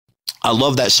I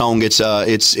love that song. It's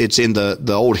in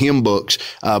the old hymn books.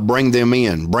 Bring them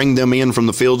in from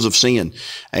the fields of sin.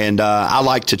 And I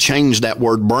like to change that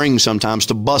word bring sometimes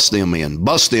to bust them in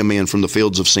from the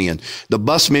fields of sin. The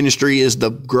bus ministry is the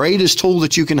greatest tool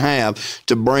that you can have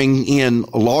to bring in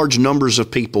large numbers of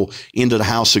people into the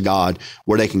house of God,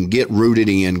 where they can get rooted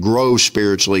in, grow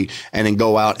spiritually, and then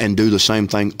go out and do the same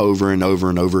thing over and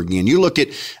over and over again. You look at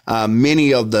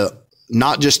many of the,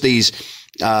 not just these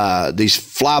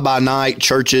fly-by-night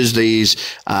churches, these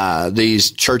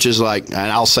churches like, and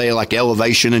I'll say like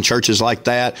Elevation and churches like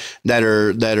that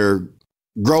are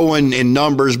growing in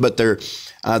numbers, but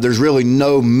there's really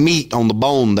no meat on the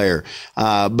bone there.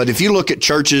 But if you look at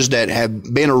churches that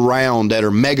have been around, that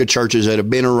are mega churches that have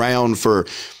been around for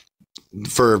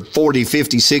 40,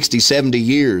 50, 60, 70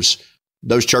 years,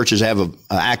 those churches have an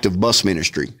active bus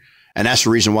ministry. And that's the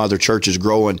reason why their church is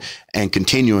growing and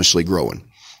continuously growing.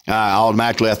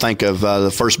 Automatically, I think of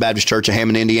the First Baptist Church of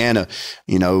Hammond, Indiana.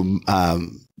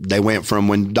 They went from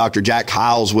when Dr. Jack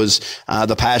Hiles was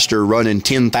the pastor, running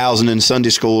 10,000 in Sunday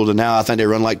school, to now I think they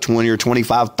run like 20 or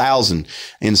 25,000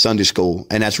 in Sunday school.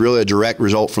 And that's really a direct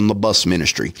result from the bus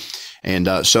ministry. And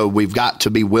so we've got to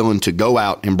be willing to go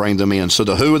out and bring them in. So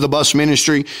the who of the bus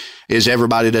ministry is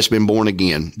everybody that's been born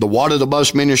again. The what of the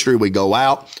bus ministry, we go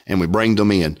out and we bring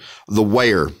them in. The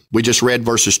where, we just read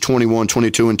verses 21,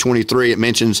 22, and 23. It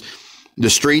mentions the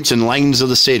streets and lanes of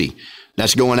the city.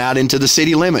 That's going out into the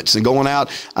city limits and going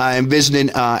out and visiting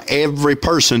every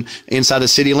person inside the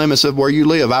city limits of where you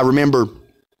live. I remember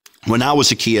when I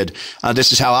was a kid,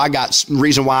 this is how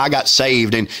reason why I got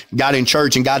saved and got in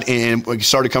church and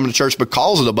started coming to church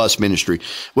because of the bus ministry,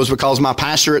 was because my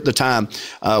pastor at the time,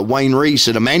 Wayne Reese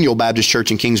at Emmanuel Baptist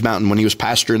Church in Kings Mountain, when he was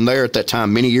pastoring there at that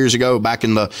time, many years ago, back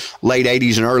in the late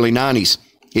 80s and early 90s,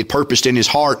 he had purposed in his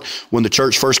heart when the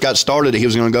church first got started that he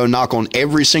was going to go knock on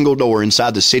every single door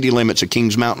inside the city limits of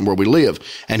Kings Mountain where we live.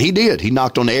 And he did. He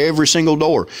knocked on every single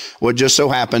door. Well, it just so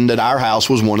happened that our house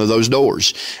was one of those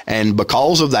doors. And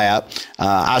because of that,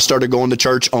 I started going to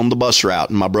church on the bus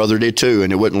route, and my brother did too.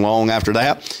 And it wasn't long after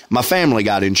that, my family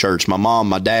got in church. My mom,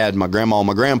 my dad, my grandma,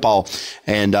 my grandpa.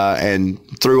 And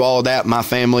through all of that, my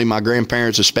family, my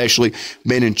grandparents especially,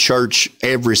 been in church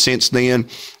ever since then.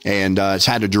 And it's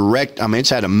had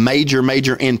a major,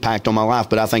 major impact on my life.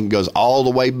 But I think it goes all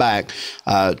the way back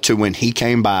to when he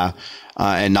came by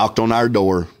and knocked on our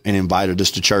door and invited us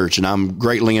to church. And I'm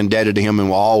greatly indebted to him and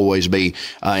will always be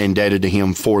indebted to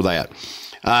him for that.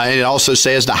 And it also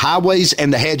says the highways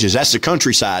and the hedges. That's the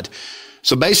countryside.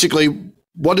 So basically,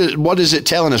 what is it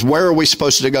telling us? Where are we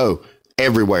supposed to go?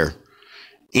 Everywhere.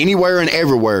 Anywhere and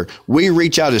everywhere. We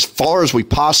reach out as far as we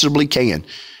possibly can.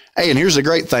 Hey, and here's the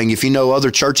great thing. If you know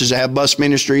other churches that have bus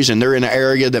ministries and they're in an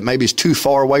area that maybe is too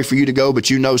far away for you to go, but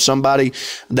you know somebody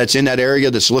that's in that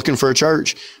area that's looking for a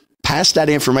church, pass that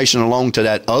information along to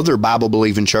that other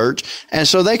Bible-believing church, and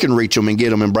so they can reach them and get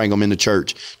them and bring them into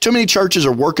church. Too many churches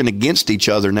are working against each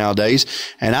other nowadays,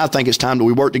 and I think it's time that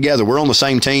we work together. We're on the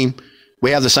same team.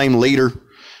 We have the same leader,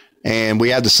 and we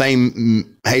have the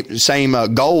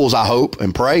same goals, I hope,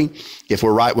 and pray, if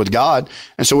we're right with God.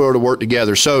 And so we ought to work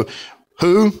together. So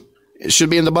who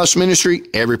should be in the bus ministry?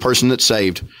 Every person that's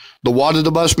saved. The what of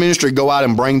the bus ministry, go out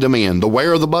and bring them in. The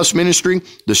where of the bus ministry,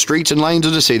 the streets and lanes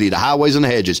of the city, the highways and the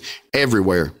hedges,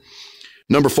 everywhere.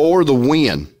 Number 4, the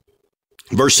when.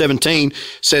 Verse 17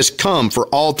 says, come, for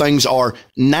all things are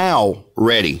now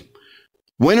ready.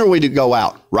 When are we to go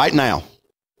out? Right now.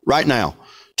 Right now.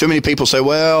 Too many people say,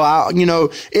 well,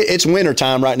 it's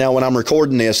wintertime right now when I'm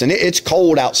recording this, and it's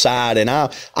cold outside, and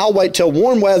I'll wait till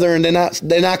warm weather, and then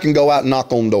I can go out and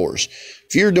knock on doors.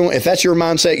 If that's your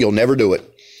mindset, you'll never do it.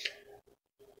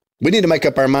 We need to make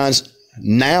up our minds.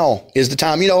 Now is the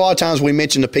time. A lot of times we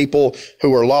mention to people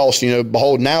who are lost,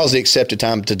 behold, now is the accepted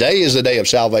time. Today is the day of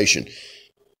salvation.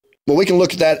 Well, we can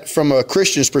look at that from a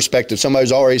Christian's perspective, somebody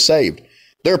who's already saved.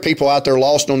 There are people out there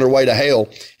lost on their way to hell,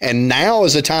 and now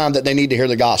is the time that they need to hear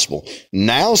the gospel.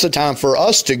 Now is the time for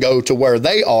us to go to where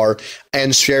they are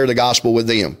and share the gospel with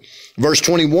them. Verse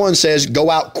 21 says, go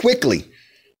out quickly.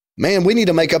 Man, we need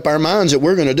to make up our minds that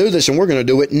we're going to do this, and we're going to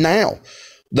do it now.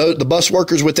 The bus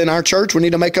workers within our church, we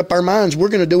need to make up our minds. We're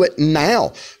going to do it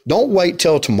now. Don't wait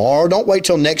till tomorrow. Don't wait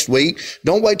till next week.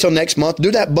 Don't wait till next month.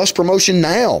 Do that bus promotion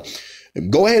now.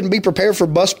 Go ahead and be prepared for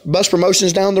bus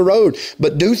promotions down the road,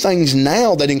 but do things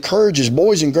now that encourages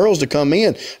boys and girls to come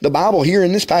in. The Bible here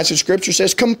in this passage of scripture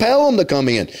says, compel them to come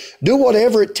in. Do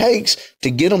whatever it takes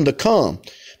to get them to come.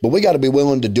 But we got to be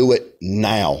willing to do it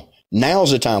now.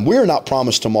 Now's the time. We're not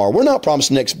promised tomorrow. We're not promised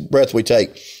the next breath we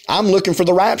take. I'm looking for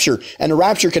the rapture, and the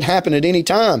rapture could happen at any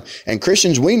time. And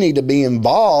Christians, we need to be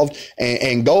involved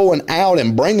and going out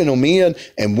and bringing them in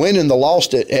and winning the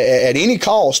lost at any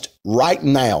cost right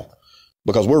now,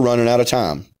 because we're running out of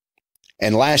time.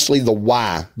 And lastly, the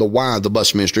why of the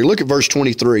bus ministry. Look at verse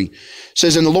 23. It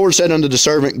says, and the Lord said unto the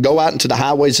servant, go out into the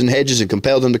highways and hedges and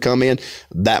compel them to come in,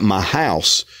 that my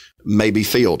house may be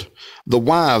filled. The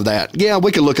why of that. Yeah,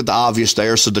 we could look at the obvious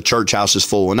there. So the church house is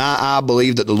full. And I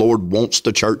believe that the Lord wants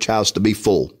the church house to be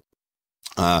full.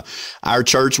 Our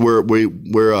church, we're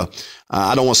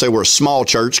I don't want to say we're a small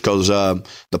church, because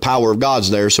the power of God's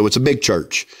there. So it's a big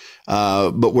church.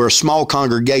 But we're a small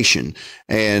congregation,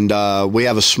 and we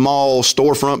have a small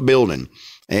storefront building.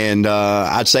 And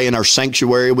I'd say in our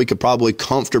sanctuary, we could probably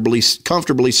comfortably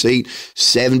seat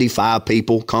 75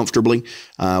 people comfortably.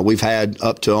 We've had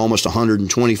up to almost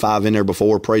 125 in there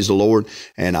before, praise the Lord.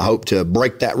 And I hope to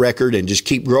break that record and just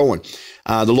keep growing.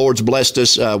 The Lord's blessed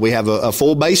us. We have a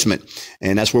full basement,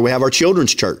 and that's where we have our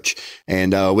children's church.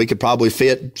 And we could probably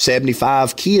fit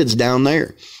 75 kids down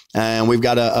there. And we've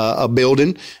got a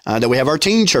building that we have our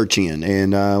teen church in.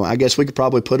 And I guess we could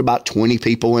probably put about 20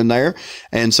 people in there.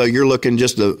 And so you're looking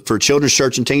just for children's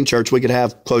church and teen church, we could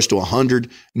have close to 100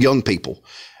 young people.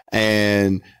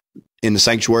 And in the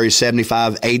sanctuary,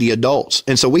 75, 80 adults.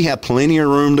 And so we have plenty of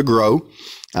room to grow.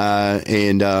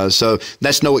 So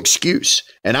that's no excuse.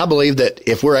 And I believe that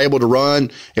if we're able to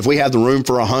if we have the room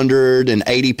for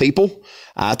 180 people,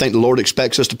 I think the Lord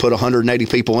expects us to put 180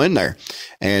 people in there.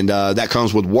 And that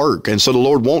comes with work. And so the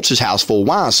Lord wants his house full.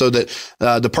 Why? So that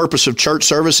the purpose of church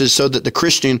service is so that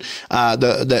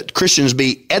that Christians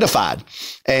be edified.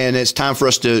 And it's time for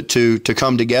us to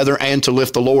come together and to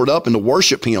lift the Lord up and to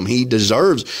worship him. He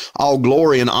deserves all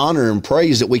glory and honor and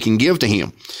praise that we can give to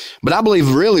him. But I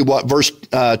believe really what verse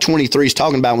 23 is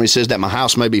talking about when he says that my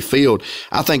house may be filled,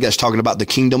 I think that's talking about the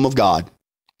kingdom of God.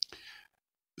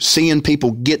 Seeing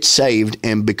people get saved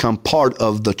and become part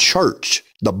of the church,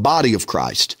 the body of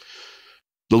Christ.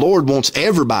 The Lord wants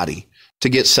everybody to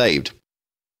get saved.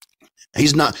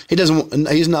 He's not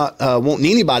wanting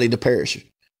anybody to perish,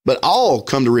 but all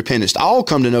come to repentance. All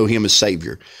come to know him as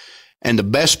Savior. And the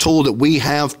best tool that we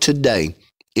have today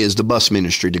is the bus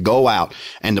ministry, to go out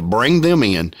and to bring them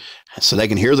in so they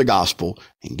can hear the gospel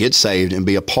and get saved and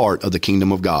be a part of the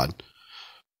kingdom of God.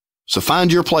 So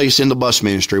find your place in the bus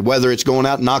ministry, whether it's going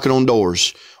out and knocking on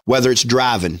doors, whether it's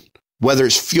driving, whether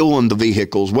it's fueling the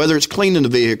vehicles, whether it's cleaning the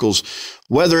vehicles,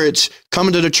 whether it's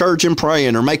coming to the church and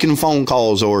praying or making phone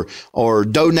calls or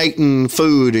donating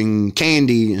food and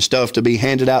candy and stuff to be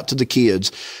handed out to the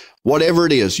kids. Whatever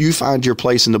it is, you find your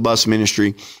place in the bus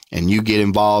ministry and you get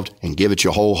involved and give it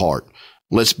your whole heart.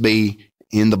 Let's be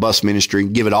in the bus ministry,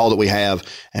 give it all that we have,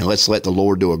 and let's let the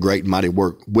Lord do a great and mighty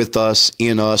work with us,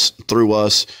 in us, through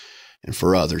us, and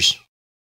for others.